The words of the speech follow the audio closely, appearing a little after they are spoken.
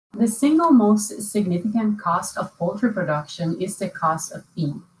The single most significant cost of poultry production is the cost of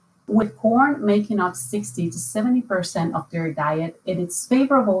feed. With corn making up 60 to 70% of their diet, it is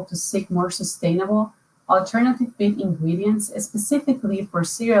favorable to seek more sustainable, alternative feed ingredients, specifically for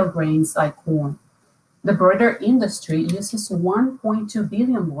cereal grains like corn. The broiler industry uses 1.2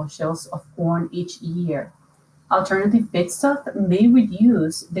 billion bushels of corn each year. Alternative feedstuff may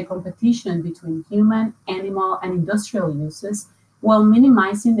reduce the competition between human, animal, and industrial uses while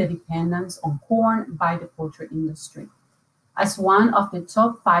minimizing the dependence on corn by the poultry industry. As one of the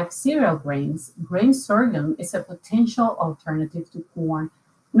top 5 cereal grains, grain sorghum is a potential alternative to corn.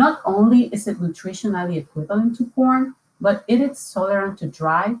 Not only is it nutritionally equivalent to corn, but it is tolerant to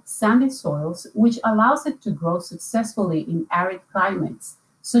dry, sandy soils, which allows it to grow successfully in arid climates,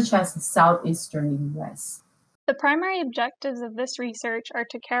 such as the Southeastern U.S. The primary objectives of this research are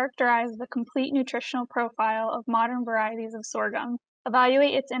to characterize the complete nutritional profile of modern varieties of sorghum,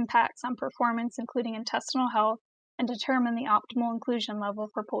 evaluate its impacts on performance including intestinal health, and determine the optimal inclusion level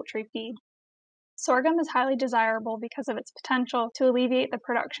for poultry feed. Sorghum is highly desirable because of its potential to alleviate the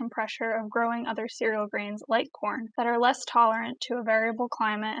production pressure of growing other cereal grains like corn that are less tolerant to a variable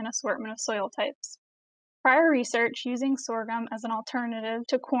climate and assortment of soil types. Prior research using sorghum as an alternative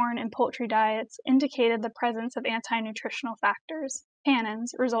to corn in poultry diets indicated the presence of anti-nutritional factors, tannins,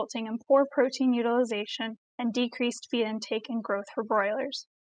 resulting in poor protein utilization and decreased feed intake and growth for broilers.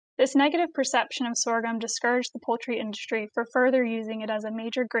 This negative perception of sorghum discouraged the poultry industry for further using it as a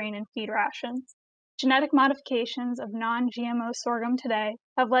major grain in feed rations. Genetic modifications of non-GMO sorghum today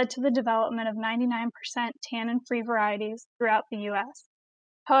have led to the development of 99% tannin-free varieties throughout the U.S.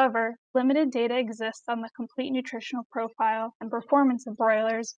 However, limited data exists on the complete nutritional profile and performance of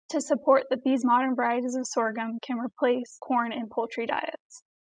broilers to support that these modern varieties of sorghum can replace corn in poultry diets.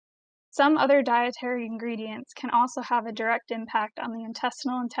 Some other dietary ingredients can also have a direct impact on the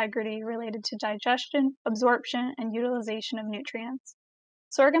intestinal integrity related to digestion, absorption, and utilization of nutrients.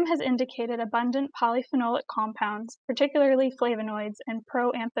 Sorghum has indicated abundant polyphenolic compounds, particularly flavonoids and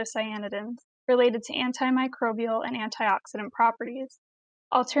proanthocyanidins, related to antimicrobial and antioxidant properties.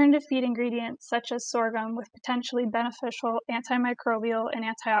 Alternative feed ingredients such as sorghum with potentially beneficial antimicrobial and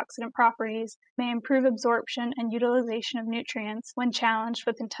antioxidant properties may improve absorption and utilization of nutrients when challenged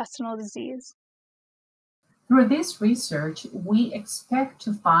with intestinal disease. Through this research, we expect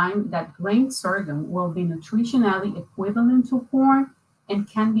to find that grain sorghum will be nutritionally equivalent to corn and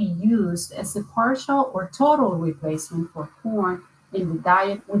can be used as a partial or total replacement for corn in the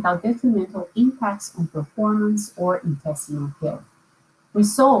diet without detrimental impacts on performance or intestinal health.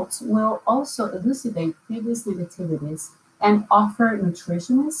 Results will also elucidate previous negativities and offer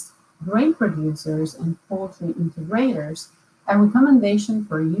nutritionists, grain producers, and poultry integrators a recommendation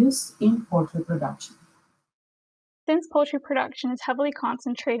for use in poultry production. Since poultry production is heavily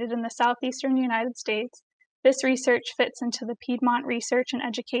concentrated in the southeastern United States, this research fits into the Piedmont Research and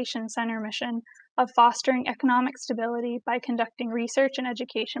Education Center mission of fostering economic stability by conducting research and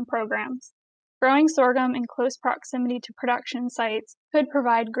education programs. Growing sorghum in close proximity to production sites could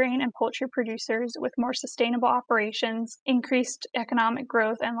provide grain and poultry producers with more sustainable operations, increased economic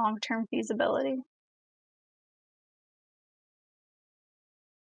growth, and long-term feasibility.